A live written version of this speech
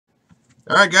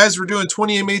All right, guys, we're doing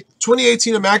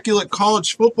 2018 Immaculate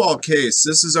College football case.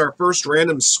 This is our first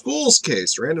random schools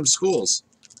case, random schools.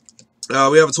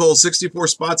 We have a total of 64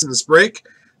 spots in this break.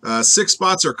 6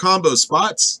 spots are combo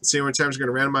spots. See how many times we're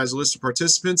going to randomize a list of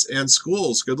participants and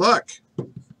schools. Good luck.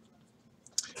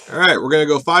 All right, we're going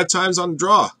to go 5 times on the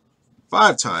draw.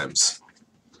 5 times.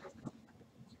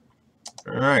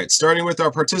 All right, starting with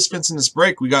our participants in this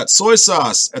break, we got Soy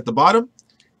Sauce at the bottom.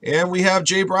 And we have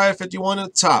J. Bryant 51 at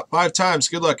the top. 5 times.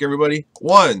 Good luck, everybody.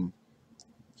 1,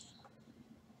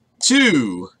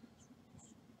 2,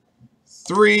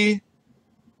 3,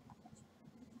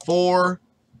 4,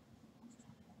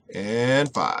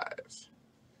 and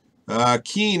 5.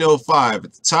 Keen 05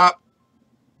 at the top.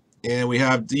 And we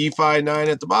have DeFi 9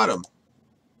 at the bottom.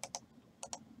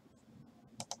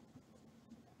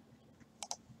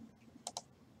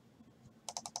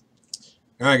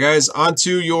 All right, guys, on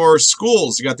to your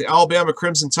schools. You got the Alabama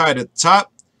Crimson Tide at the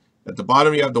top. At the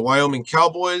bottom, you have the Wyoming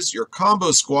Cowboys. Your combo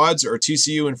squads are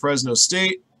TCU and Fresno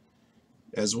State,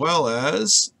 as well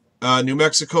as New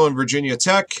Mexico and Virginia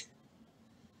Tech,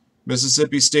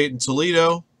 Mississippi State and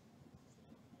Toledo,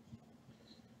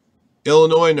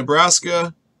 Illinois,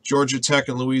 Nebraska, Georgia Tech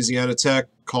and Louisiana Tech,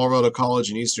 Colorado College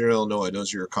and Eastern Illinois.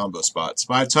 Those are your combo spots.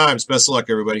 5 times. Best of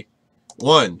luck, everybody.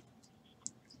 1,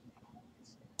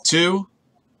 2,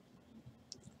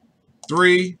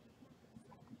 3,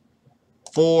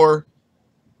 4,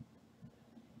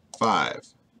 5.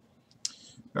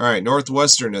 All right,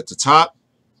 Northwestern at the top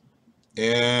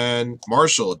and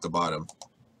Marshall at the bottom.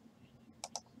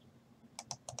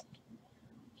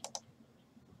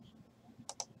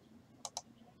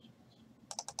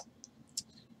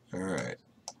 All right.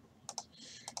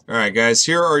 All right, guys,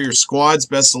 here are your squads.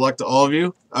 Best of luck to all of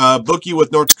you. Bookie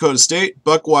with North Dakota State,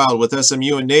 Buckwild with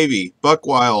SMU and Navy,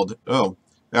 Buckwild. Oh,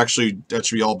 actually, that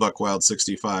should be all Buckwild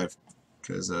 65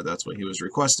 because that's what he was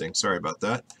requesting. Sorry about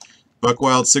that.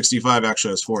 Buckwild 65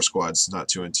 actually has 4 squads, not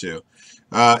 2 and 2.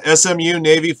 SMU,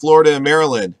 Navy, Florida, and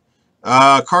Maryland.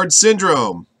 Card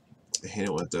Syndrome. I hate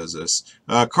it when it does this.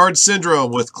 Card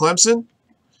Syndrome with Clemson,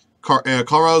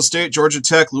 Colorado State, Georgia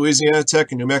Tech, Louisiana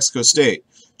Tech, and New Mexico State.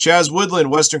 Chaz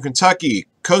Woodland, Western Kentucky.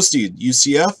 Coasted,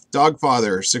 UCF.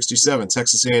 Dogfather, 67,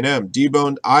 Texas A&M.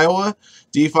 D-Bone, Iowa.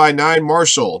 DeFi 9,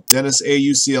 Marshall. Dennis A,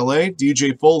 UCLA.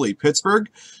 DJ Foley,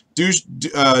 Pittsburgh.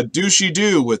 Douchey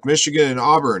Do with Michigan and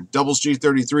Auburn. Doubles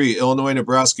G33, Illinois,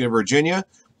 Nebraska, and Virginia.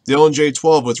 Dylan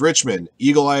J12 with Richmond.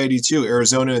 Eagle Eye 82,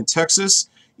 Arizona and Texas.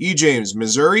 E. James,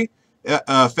 Missouri.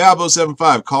 Fab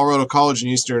 075, Colorado College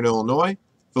and Eastern Illinois.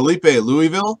 Felipe,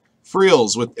 Louisville.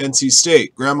 Friels with NC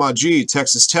State. Grandma G,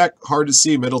 Texas Tech. Hard to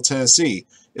See, Middle Tennessee.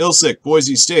 Ilsick,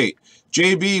 Boise State.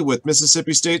 JB with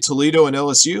Mississippi State, Toledo, and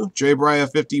LSU. J.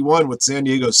 Bryant 51 with San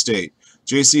Diego State.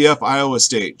 JCF, Iowa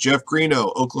State. Jeff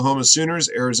Greeno, Oklahoma Sooners,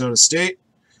 Arizona State.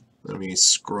 Let me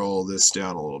scroll this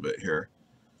down a little bit here.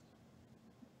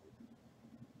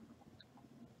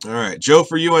 All right, Joe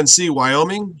for UNC,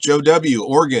 Wyoming. Joe W,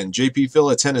 Oregon. JP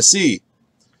Phila, Tennessee.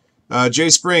 Jay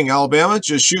Spring, Alabama.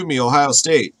 Just Shoot Me, Ohio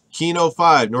State. Keen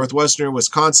 05, Northwestern,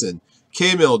 Wisconsin.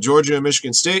 K-Mill, Georgia and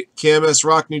Michigan State. KMS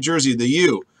Rock, New Jersey, the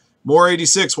U. Moore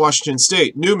 86, Washington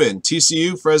State. Newman,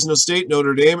 TCU, Fresno State,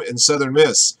 Notre Dame, and Southern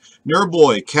Miss.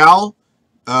 Nerdboy, Cal,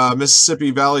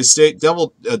 Mississippi Valley State,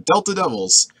 Delta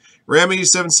Devils. Ram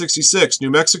 8766,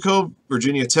 New Mexico,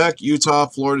 Virginia Tech, Utah,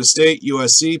 Florida State,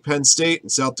 USC, Penn State,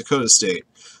 and South Dakota State.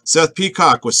 Seth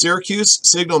Peacock with Syracuse,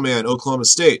 Signalman, Oklahoma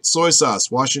State. Soy Sauce,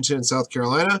 Washington and South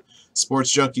Carolina.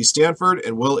 Sports Junkie, Stanford,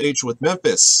 and Will H with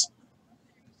Memphis.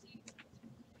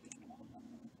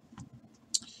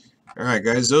 All right,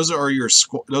 guys, those are your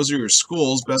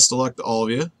schools. Best of luck to all of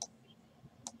you.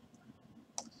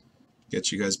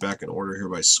 Get you guys back in order here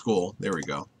by school. There we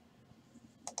go.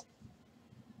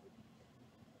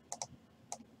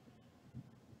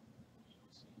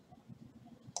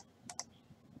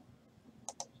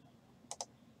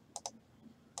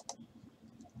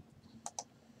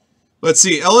 Let's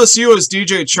see. LSU is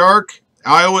DJ Chark.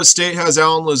 Iowa State has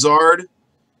Alan Lazard.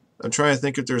 I'm trying to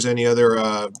think if there's any other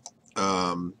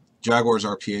Jaguars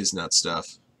RPAs and that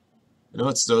stuff. I know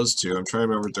it's those two. I'm trying to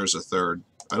remember if there's a third.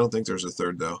 I don't think there's a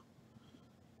third, though.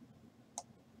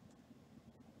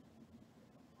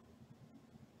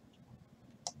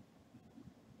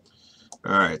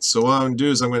 All right, so what I'm going to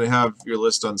do is I'm going to have your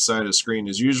list on the side of the screen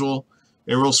as usual,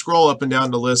 and we'll scroll up and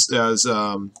down the list as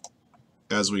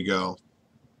we go.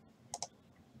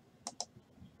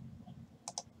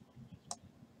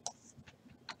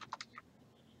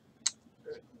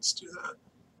 Let's do that.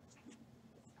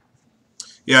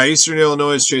 Yeah, Eastern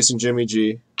Illinois is chasing Jimmy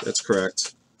G. That's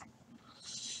correct.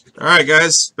 All right,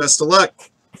 guys. Best of luck.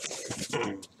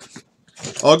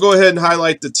 I'll go ahead and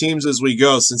highlight the teams as we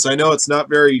go, since I know it's not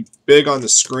very big on the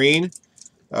screen.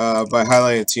 By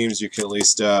highlighting teams, you can at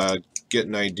least get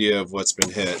an idea of what's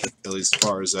been hit, at least as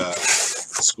far as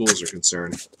schools are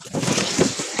concerned.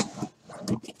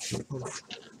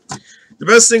 The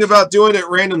best thing about doing it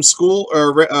random school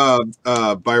or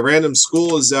by random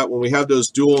school is that when we have those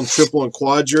dual and triple and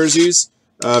quad jerseys,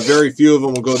 very few of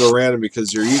them will go to random because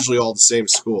they're usually all the same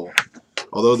school,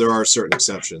 although there are certain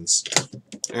exceptions.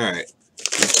 All right.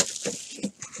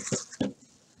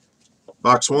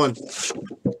 Box 1.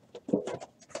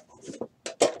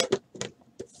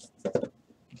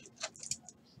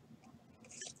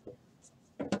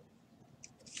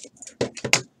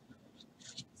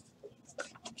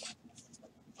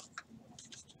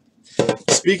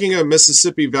 Speaking of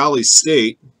Mississippi Valley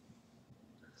State,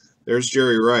 there's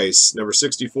Jerry Rice, number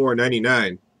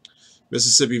 64/99.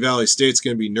 Mississippi Valley State's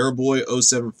going to be Nerboy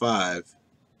 075.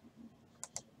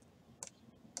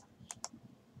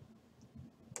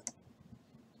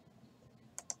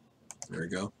 There we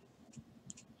go.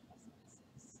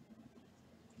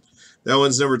 That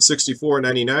one's numbered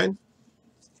 64/99.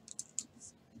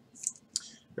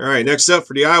 All right, next up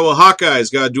for the Iowa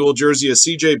Hawkeyes, got a dual jersey of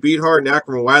C.J. Beathard and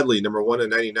Akron Wadley, number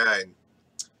 1/99.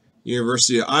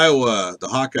 University of Iowa, the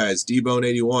Hawkeyes, D-Bone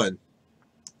 81.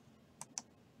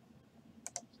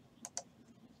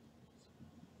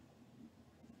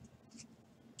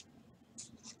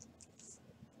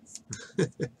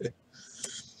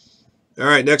 All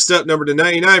right, next up, number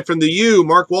 99 from the U,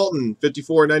 Mark Walton,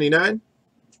 54/99.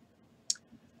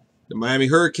 The Miami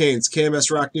Hurricanes, KMS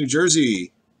Rock, New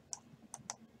Jersey.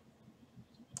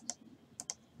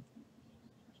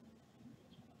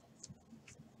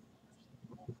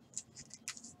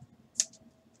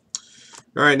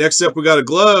 All right, next up we got a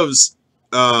gloves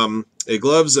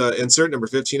insert, number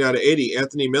 15/80,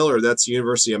 Anthony Miller. That's the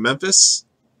University of Memphis.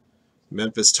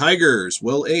 Memphis Tigers,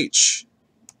 Will H.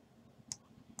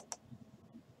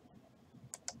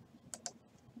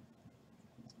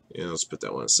 Yeah, let's put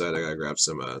that one aside. I gotta grab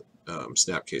some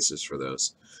snap cases for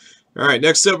those. All right,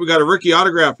 next up we got a rookie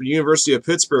autograph for the University of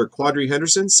Pittsburgh, Quadri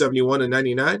Henderson,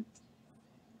 71/99.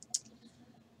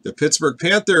 The Pittsburgh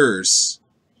Panthers,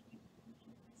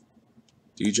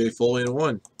 DJ Foley in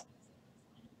 1.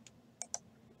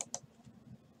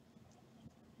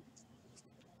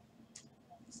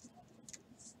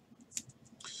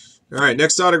 All right,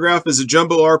 next autograph is a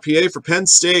jumbo RPA for Penn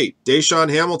State, Deshaun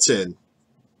Hamilton,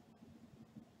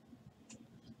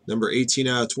 number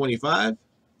 18/25.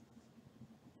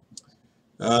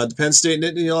 The Penn State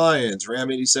Nittany Lions,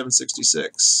 Ram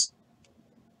 8766.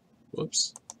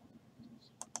 Whoops.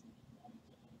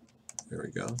 There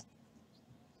we go.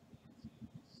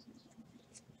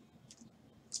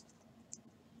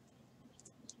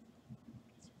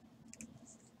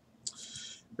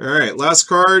 All right, last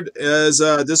card is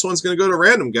this one's going to go to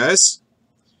random, guys.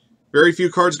 Very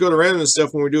few cards go to random and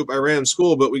stuff when we do it by random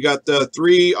school, but we got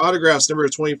 3 autographs, number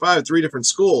 25, 3 different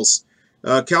schools.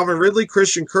 Calvin Ridley,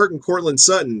 Christian Kirk, and Cortland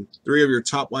Sutton, 3 of your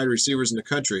top wide receivers in the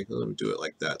country. Let me do it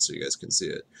like that so you guys can see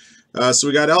it. So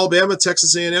we got Alabama,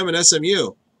 Texas A&M, and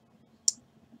SMU.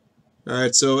 All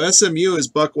right, so SMU is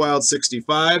Buckwild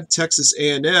 65, Texas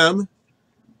A&M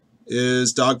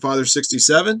is Dogfather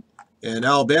 67, and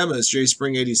Alabama is J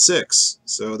Spring 86.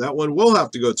 So that one will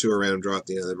have to go to a random draw at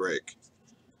the end of the break.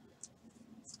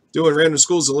 Doing random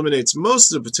schools eliminates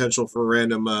most of the potential for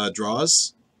random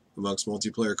draws amongst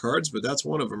multiplayer cards, but that's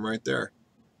one of them right there.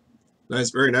 Nice,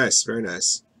 very nice, very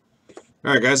nice.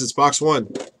 All right, guys, it's box 1.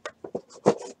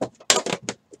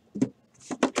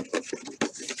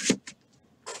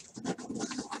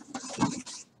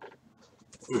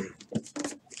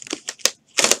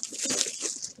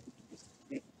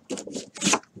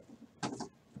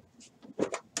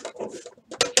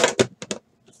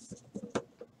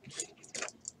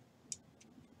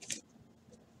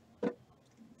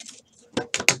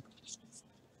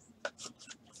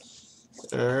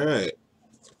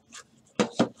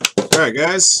 All right,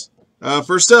 guys.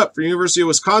 First up, for University of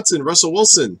Wisconsin, Russell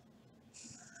Wilson,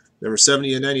 number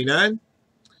 70/99.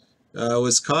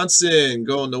 Wisconsin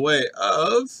going the way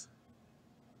of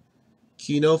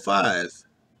Keno 5.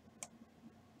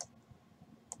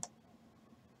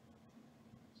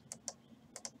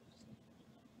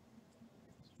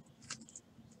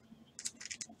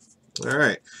 All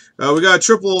right. We got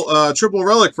a triple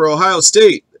relic for Ohio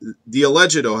State, the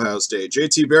alleged Ohio State.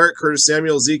 J.T. Barrett, Curtis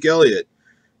Samuel, Zeke Elliott,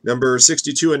 number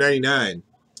 62/99.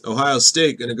 Ohio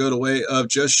State going to go the way of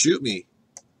Just Shoot Me.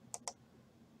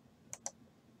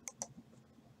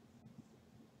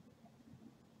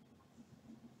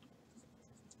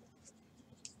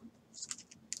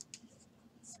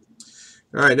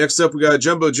 All right, next up we got a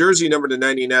jumbo jersey number to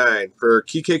 99 for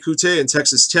Kike Kute and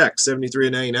Texas Tech, 73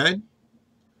 and 99.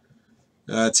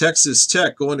 Texas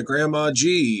Tech going to Grandma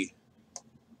G.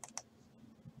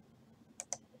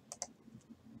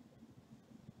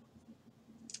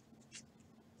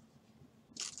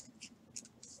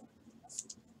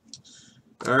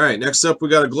 All right, next up we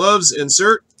got a gloves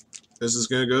insert. This is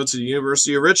going to go to the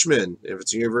University of Richmond. If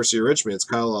it's the University of Richmond, it's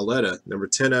Kyle Auletta, number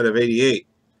 10 out of 88.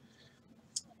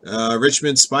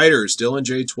 Richmond Spiders, Dylan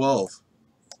J12.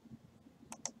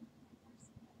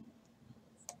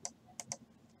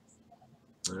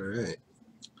 All right.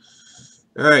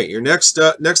 All right, your next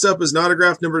up is an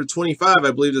autograph number 25.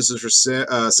 I believe this is for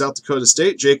South Dakota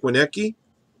State, Jake Wienecke.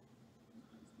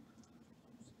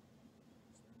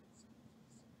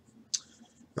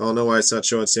 I don't know why it's not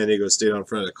showing San Diego State on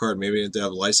front of the card. Maybe they didn't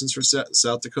have a license for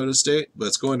South Dakota State, but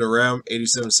it's going to Ram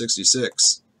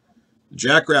 8766.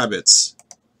 Jackrabbits.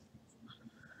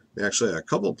 They actually had a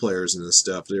couple players in this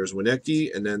stuff. There's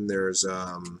Wienecke, and then there's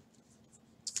I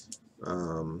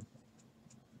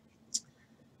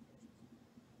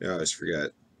always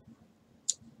forget.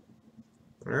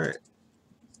 All right.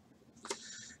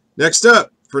 Next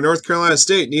up for North Carolina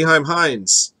State, Nyheim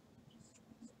Hines.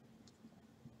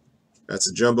 That's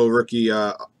a jumbo rookie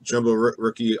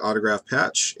autograph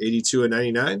patch, 82 and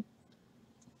 99.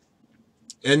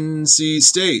 NC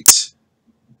State,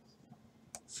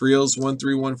 Friels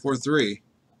 13143.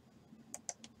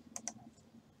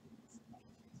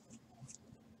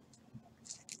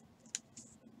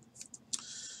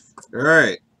 All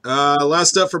right.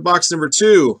 Last up for box number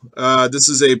 2. This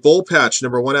is a bowl patch,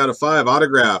 number 1 out of 5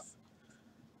 autograph.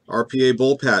 RPA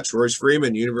bowl patch, Royce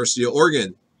Freeman, University of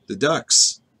Oregon, the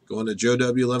Ducks. Going to Joe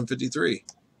W. 1153.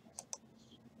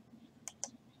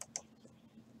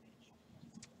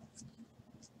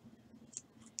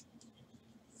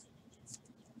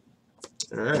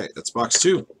 All right, that's box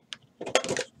 2.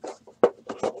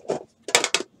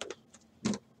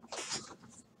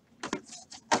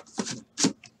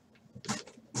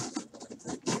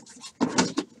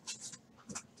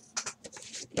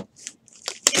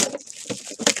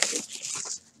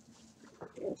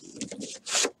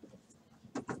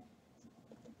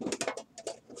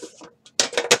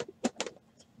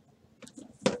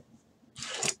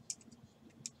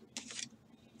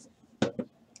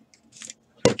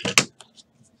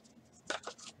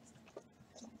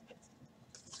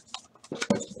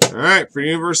 All right, for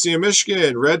University of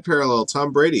Michigan, red parallel,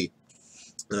 Tom Brady,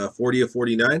 40 of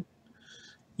 49.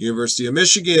 University of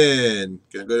Michigan,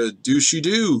 gonna go to Douchey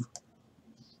Doo.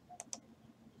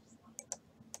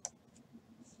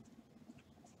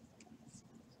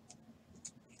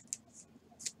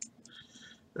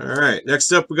 All right,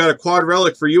 next up we got a quad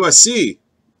relic for USC.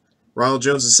 Ronald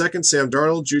Jones II, Sam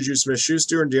Darnold, Juju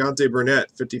Smith-Schuster, and Deontay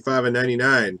Burnett, 55 and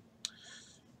 99.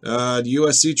 The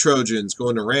USC Trojans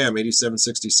going to Ram,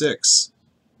 8766.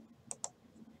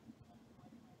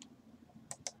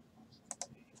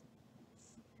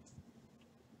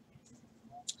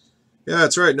 Yeah,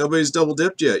 that's right. Nobody's double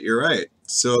dipped yet. You're right.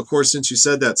 So, of course, since you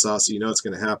said that, Saucy, you know it's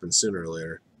going to happen sooner or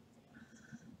later.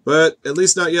 But at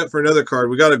least not yet for another card.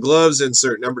 We got a gloves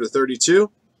insert number to 32.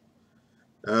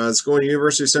 It's going to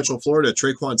University of Central Florida,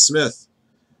 Traquan Smith.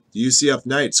 The UCF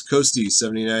Knights, Coastie,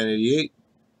 79-88.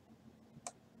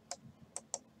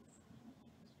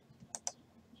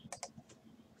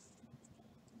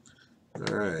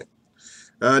 All right.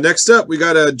 Next up, we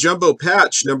got a jumbo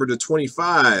patch number to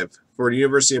 25 for the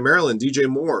University of Maryland, DJ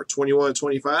Moore,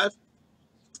 21-25.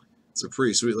 It's a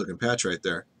pretty sweet looking patch right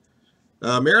there.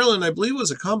 Maryland, I believe, was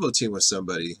a combo team with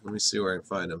somebody. Let me see where I can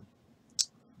find them.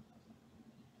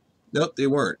 Nope, they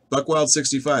weren't. Buckwild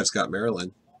 65's got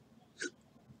Maryland.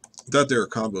 I thought they were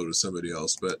comboed with somebody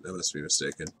else, but I must be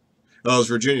mistaken. Oh, it was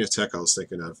Virginia Tech I was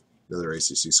thinking of. Another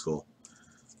ACC school.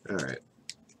 All right.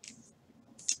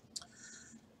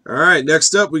 All right,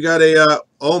 next up, we got a,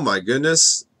 oh my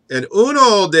goodness, an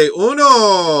Uno de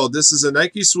Uno. This is a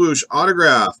Nike swoosh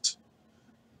autographed.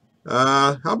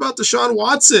 How about Deshaun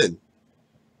Watson?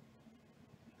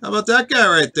 How about that guy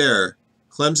right there?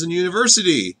 Clemson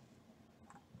University.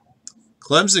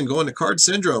 Clemson going to Card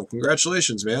Syndrome.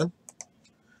 Congratulations, man.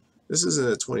 This isn't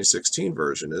a 2016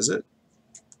 version, is it?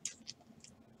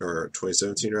 Or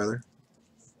 2017, rather.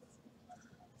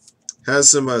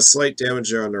 Has some slight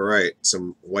damage there on the right.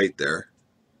 Some white there.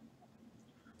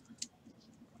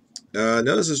 No,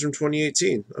 this is from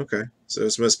 2018. Okay. So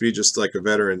this must be just like a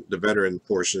veteran, the veteran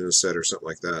portion of the set or something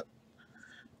like that.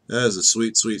 That is a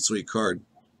sweet, sweet, sweet card.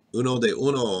 Uno de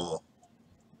Uno. All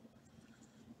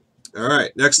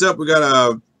right. Next up, we got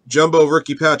a jumbo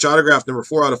rookie patch autograph number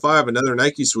 4 out of 5. Another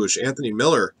Nike swoosh. Anthony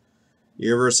Miller,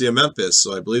 University of Memphis.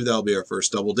 So I believe that'll be our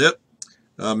first double dip.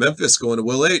 Memphis going to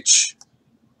Will H.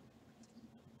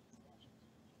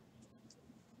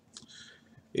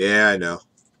 Yeah, I know.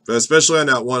 But especially on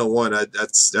that 101,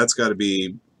 that's got to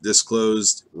be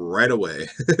disclosed right away.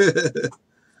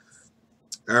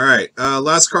 All right.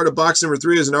 Last card of box number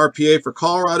 3 is an RPA for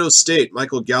Colorado State.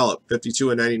 Michael Gallup,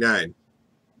 52/99.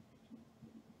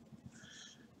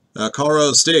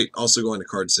 Colorado State also going to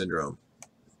Card Syndrome.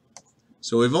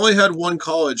 So we've only had one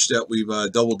college that we've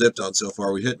double dipped on so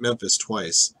far. We hit Memphis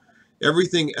twice.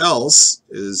 Everything else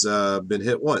has been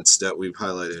hit once that we've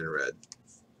highlighted in red.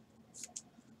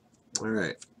 All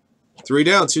right. 3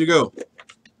 down, 2 to go.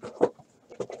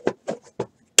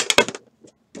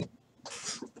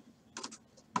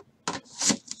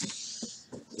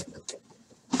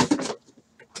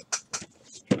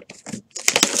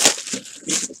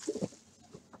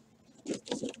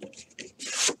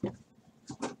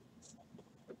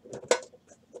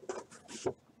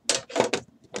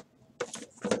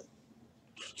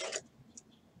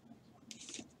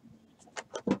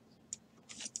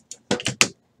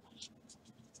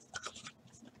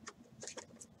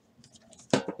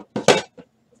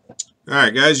 All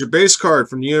right, guys, your base card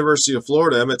from the University of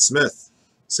Florida, Emmitt Smith,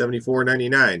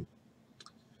 74/99.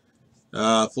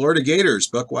 Florida Gators,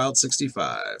 Buck Wild,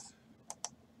 65.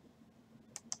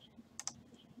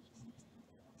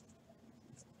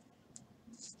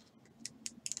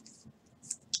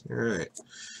 All right.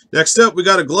 Next up, we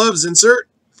got a gloves insert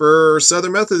for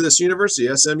Southern Methodist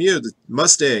University, SMU, the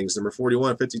Mustangs, number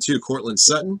 41/52, Cortland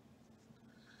Sutton.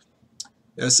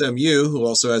 SMU, who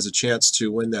also has a chance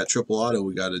to win that triple auto,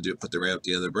 we got to put the ramp at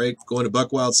the end of the break. Going to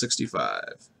Buck Wild, 65.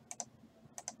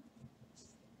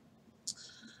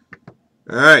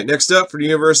 All right, next up for the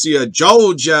University of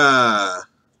Georgia,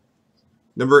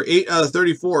 number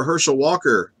 8/34, Herschel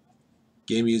Walker,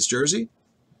 game used jersey.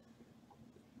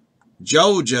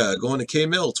 Georgia going to K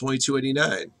Mill,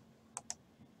 22/89.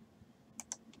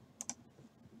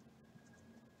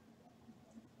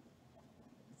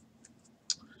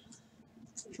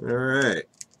 All right,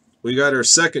 we got our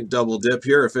second double dip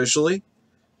here officially.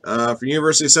 For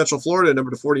University of Central Florida,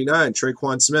 number 49,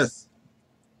 Traquan Smith.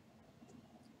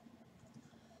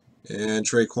 And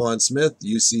Traquan Smith,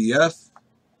 UCF,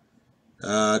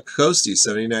 Coastie,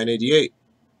 79/88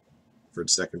 for the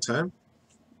second time.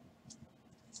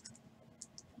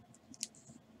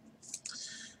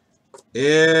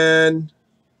 And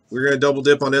we're going to double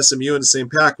dip on SMU in the same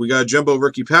pack. We got a jumbo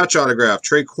rookie patch autograph,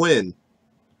 Trey Quinn.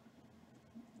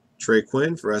 Trey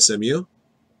Quinn for SMU.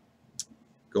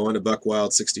 Going to Buck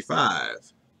Wild,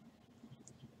 65.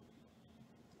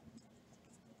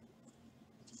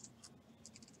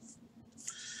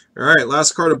 All right,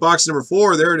 last card of box number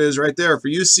 4. There it is right there for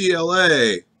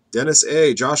UCLA. Dennis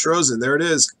A. Josh Rosen. There it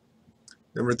is.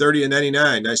 Number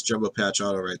 30/99. Nice jumbo patch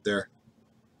auto right there.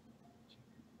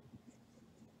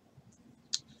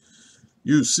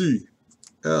 UCLA.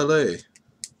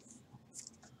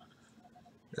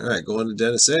 All right, going to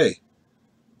Dennis A.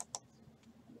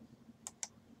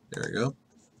 There we go.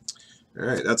 All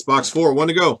right, that's box 4. 1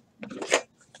 to go.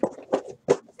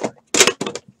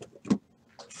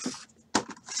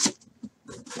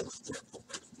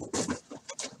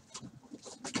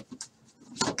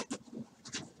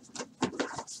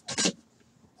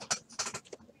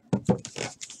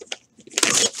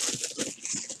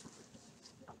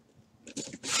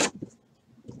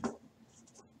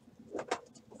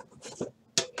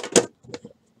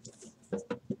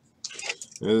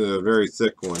 This is a very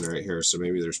thick one right here, so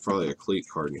maybe there's probably a cleat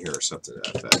card in here or something to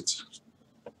that effect.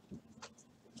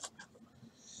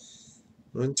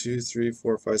 1, 2, 3,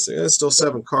 4, 5, 6. It's still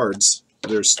 7 cards.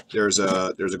 There's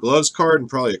a gloves card and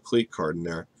probably a cleat card in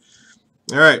there.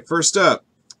 All right, first up,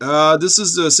 this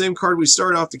is the same card we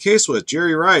started off the case with.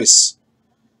 Jerry Rice,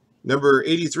 number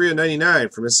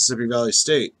 83/99 for Mississippi Valley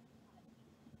State.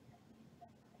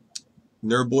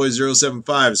 Nerdboy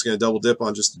 075 is going to double dip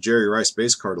on just the Jerry Rice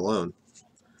base card alone.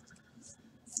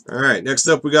 All right, next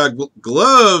up we got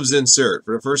gloves insert.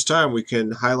 For the first time, we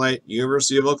can highlight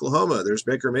University of Oklahoma. There's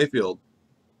Baker Mayfield.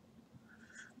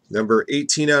 Number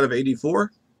 18/84.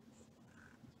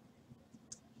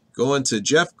 Going to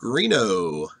Jeff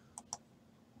Greeno.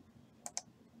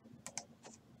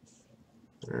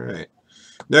 All right.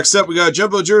 Next up, we got a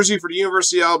jumbo jersey for the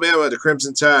University of Alabama, the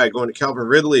Crimson Tide, going to Calvin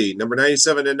Ridley. Number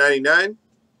 97/99.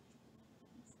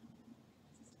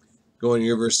 Going to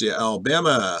University of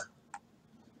Alabama,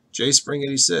 J Spring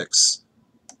 86.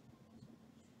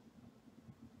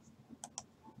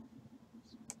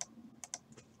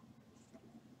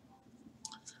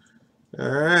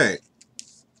 All right.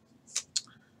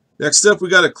 Next up, we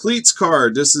got a cleats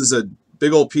card. This is a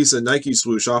big old piece of Nike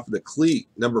swoosh off of the cleat.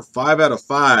 Number 5 out of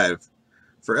 5.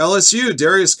 For LSU,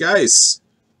 Darius Geis.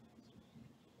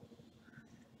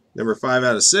 Number 5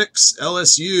 out of 6.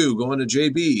 LSU going to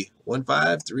JB.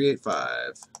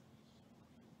 15385.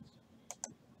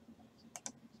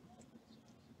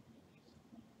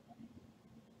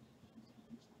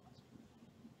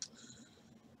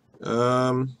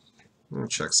 Let me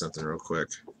check something real quick.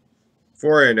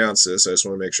 Before I announce this, I just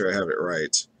want to make sure I have it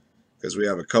right. Because we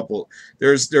have a couple.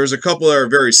 There's a couple that are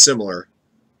very similar.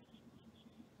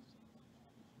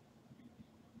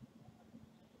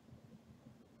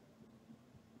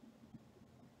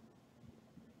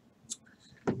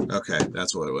 Okay,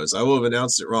 that's what it was. I will have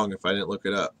announced it wrong if I didn't look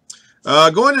it up.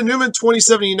 Going to Newman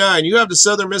 2079, you have the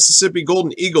Southern Mississippi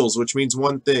Golden Eagles, which means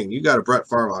one thing. You got a Brett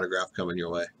Favre autograph coming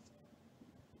your way.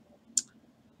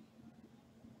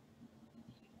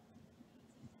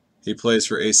 He plays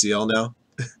for ACL now.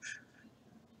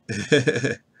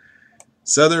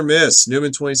 Southern Miss,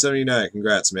 Newman 2079.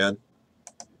 Congrats, man.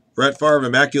 Brett Favre,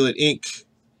 Immaculate Ink.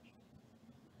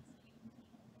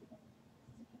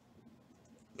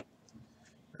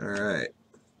 All right.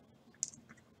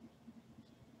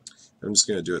 I'm just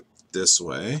going to do it this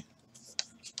way.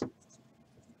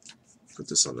 Put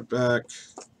this on the back.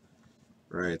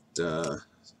 Right.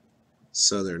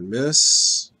 Southern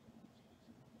Miss.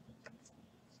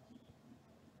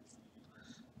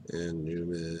 And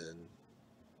Newman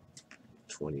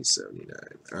 2079.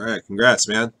 All right. Congrats,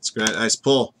 man. It's a nice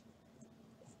pull.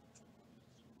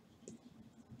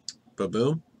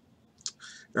 Ba-boom.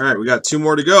 All right. We got 2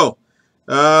 more to go.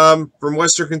 From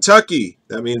Western Kentucky.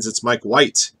 That means it's Mike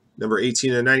White. Number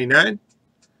 18 and 99.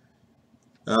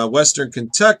 Western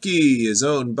Kentucky is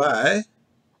owned by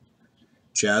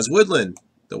Chaz Woodland,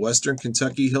 the Western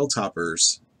Kentucky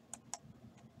Hilltoppers.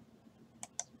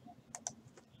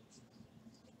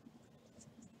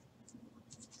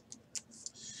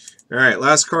 All right,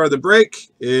 last card of the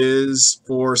break is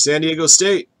for San Diego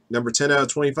State. Number 10 out of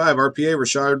 25,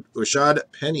 RPA, Rashad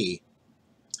Penny.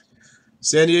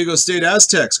 San Diego State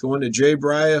Aztecs going to Jay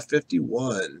Bria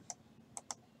 51.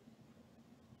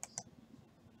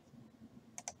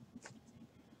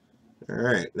 All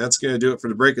right, that's going to do it for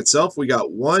the break itself. We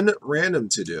got 1 random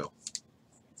to do.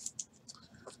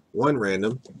 1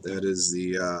 random. That is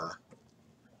the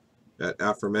that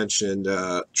aforementioned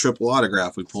triple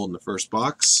autograph we pulled in the first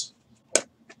box.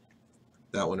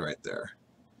 That one right there.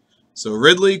 So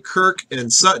Ridley, Kirk,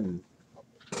 and Sutton.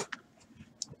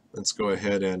 Let's go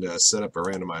ahead and set up a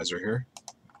randomizer here.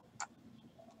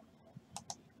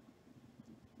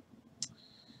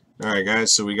 All right,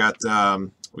 guys. So we got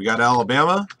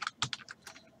Alabama,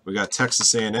 we got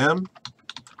Texas A&M,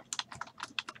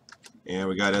 and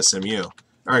we got SMU. All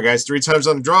right, guys. 3 times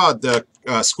on the draw. The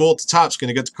school at the top is going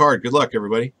to get the card. Good luck,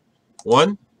 everybody.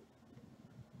 1,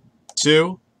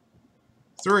 2,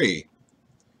 3.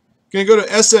 Going to go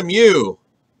to SMU.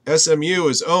 SMU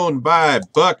is owned by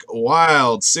Buck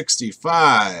Wild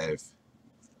 65.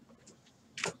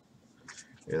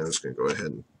 And I'm just going to go ahead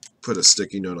and put a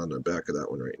sticky note on the back of that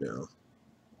one right now.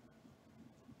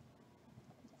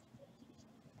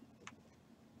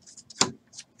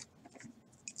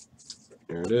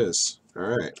 There it is. All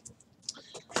right.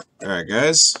 All right,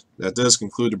 guys. That does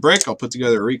conclude the break. I'll put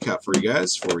together a recap for you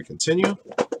guys before we continue.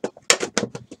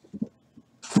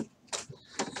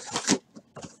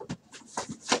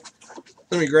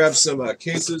 Let me grab some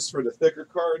cases for the thicker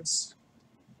cards.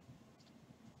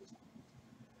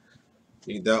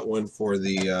 Need that one for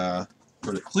the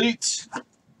cleat.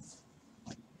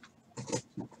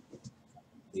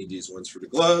 Need these ones for the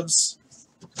gloves.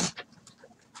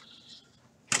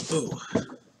 Oh.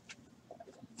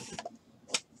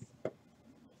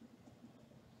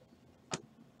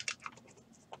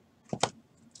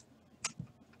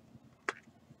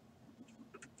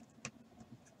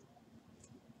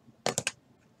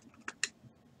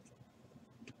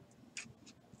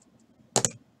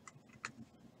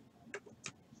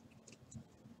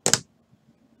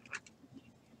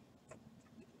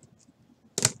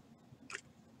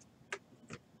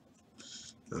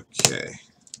 Okay.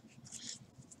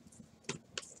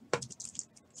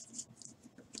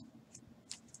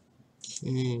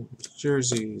 Okay,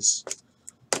 jerseys.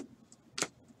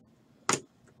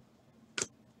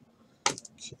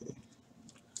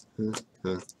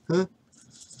 Okay.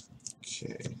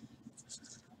 Okay.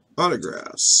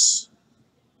 Autographs.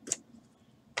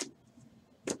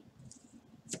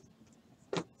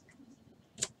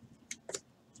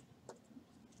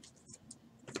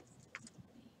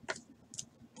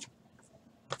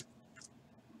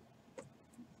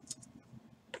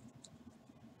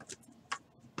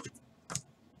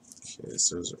 Okay,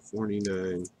 so those are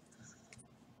 49,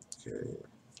 Okay.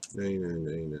 99,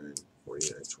 99,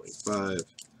 49, 25.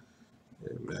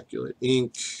 Immaculate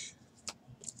ink.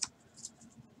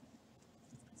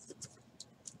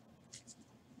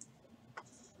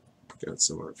 Got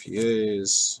some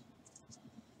RPAs.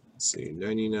 Let's see,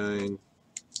 99.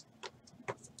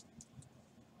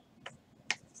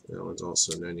 That one's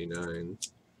also 99,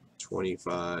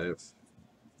 25,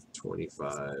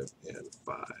 25, and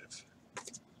 5.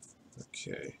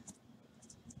 Okay.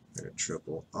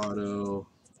 Triple auto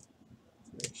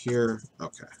right here.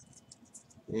 Okay.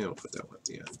 Yeah, we'll put that one at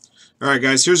the end. All right,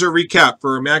 guys, here's our recap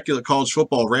for Immaculate College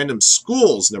Football Random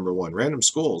Schools, #1. Random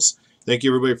Schools. Thank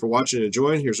you, everybody, for watching and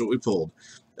enjoying. Here's what we pulled.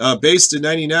 Base to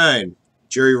 99,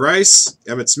 Jerry Rice,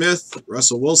 Emmitt Smith,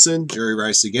 Russell Wilson, Jerry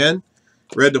Rice again.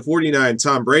 Red to 49,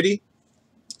 Tom Brady.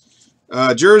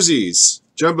 Jerseys,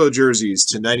 jumbo jerseys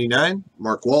to 99,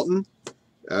 Mark Walton.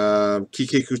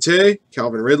 Kike Kute,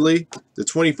 Calvin Ridley. To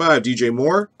 25, DJ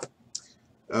Moore.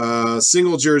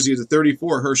 Single jersey to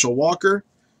 34, Herschel Walker.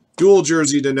 Dual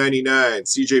jersey to 99,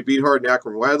 CJ Beathard and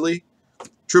Akram Wadley.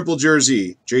 Triple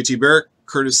jersey, JT Barrett,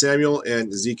 Curtis Samuel,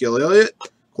 and Ezekiel Elliott.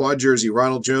 Quad jersey,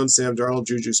 Ronald Jones, Sam Darnold,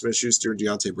 Juju Smith-Schuster, and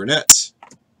Deontay Burnett.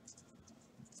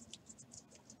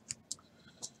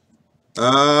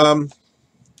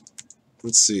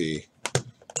 Let's see.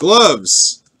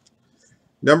 Gloves.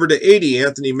 Number to 80,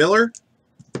 Anthony Miller.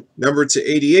 Number to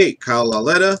 88, Kyle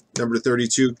Lauletta. Number to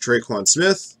 32, Traquan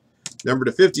Smith. Number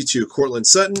to 52, Cortland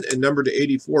Sutton. And number to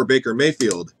 84, Baker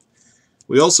Mayfield.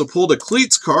 We also pulled a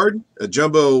cleats card, a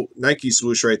jumbo Nike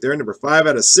swoosh right there. Number 5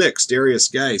 out of 6, Darius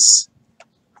Geis.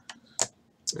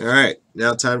 All right,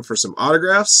 now time for some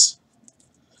autographs.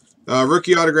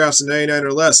 Rookie autographs to 99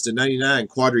 or less. To 99,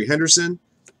 Quadri Henderson.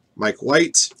 Mike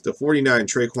White. To 49,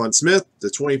 Traquan Smith. To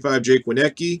 25, Jake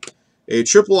Wienecke. A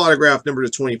triple autograph number to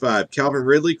 25, Calvin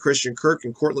Ridley, Christian Kirk,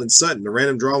 and Cortland Sutton. The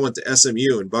random draw went to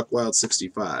SMU and Buckwild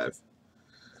 65.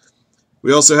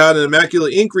 We also had an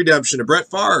Immaculate Ink redemption of Brett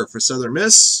Favre for Southern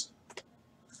Miss.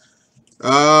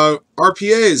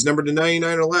 RPAs number to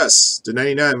 99 or less. To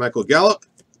 99, Michael Gallup,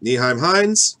 Nyheim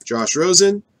Hines, Josh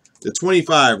Rosen. To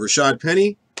 25, Rashad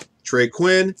Penny, Trey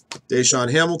Quinn,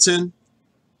 Deshaun Hamilton.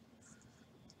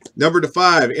 Number to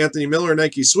 5, Anthony Miller,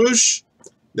 Nike swoosh.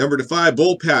 Number to 5,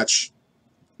 Bull Patch,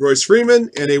 Royce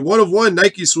Freeman, and a 1/1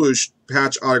 Nike swoosh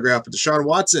patch autograph of Deshaun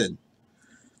Watson.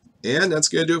 And that's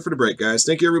going to do it for the break, guys.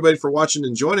 Thank you, everybody, for watching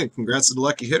and joining. Congrats to the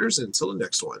lucky hitters, and until the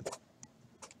next one.